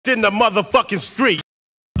in the motherfucking street.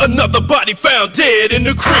 Another body found dead in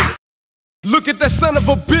the creek. Look at that son of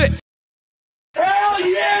a bitch. Hell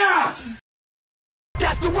yeah!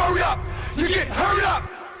 That's the word up. You get hurt up.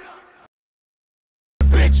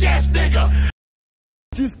 Bitch ass nigga.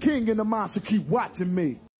 Just king and the monster keep watching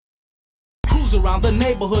me. Cruise around the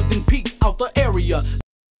neighborhood and peek out the area.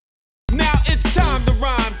 Now it's time to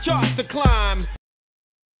rhyme, charts to climb.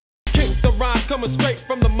 Kick the rhyme coming straight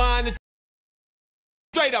from the mind.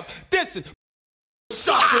 Straight up, dissing.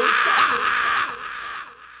 Suckers.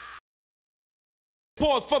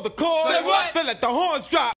 Pause for the chorus. Say what? Then let the horns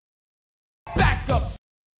drop. Back up.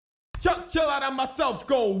 Chill out on myself,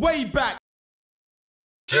 go way back.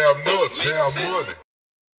 Have nuts, have money.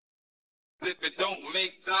 If it don't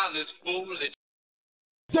make dollars, foolish.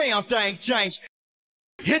 Damn thing changed.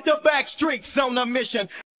 Hit the back streets on a mission.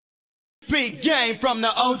 Big game from the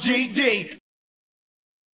OGD.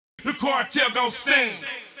 The cartel gon' sting.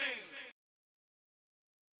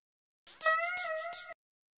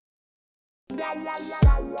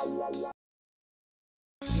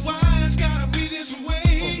 Why it's gotta be this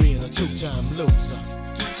way? For being a two-time loser.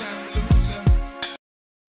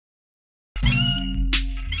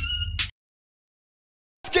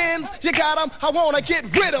 Skins, you got 'em, I wanna get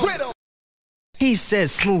rid of 'em. He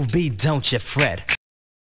says, Smooth B, don't you fret.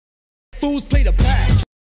 Fools play the back.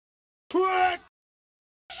 Kwarc.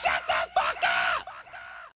 Shut the fuck up!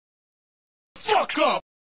 Fuck up!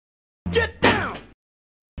 Get down!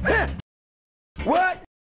 What?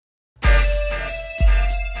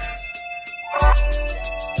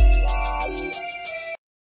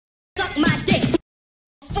 Suck my dick.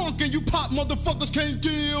 Funk and you pop motherfuckers can't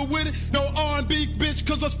deal with it. No R&B bitch,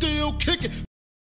 cause I still kick it.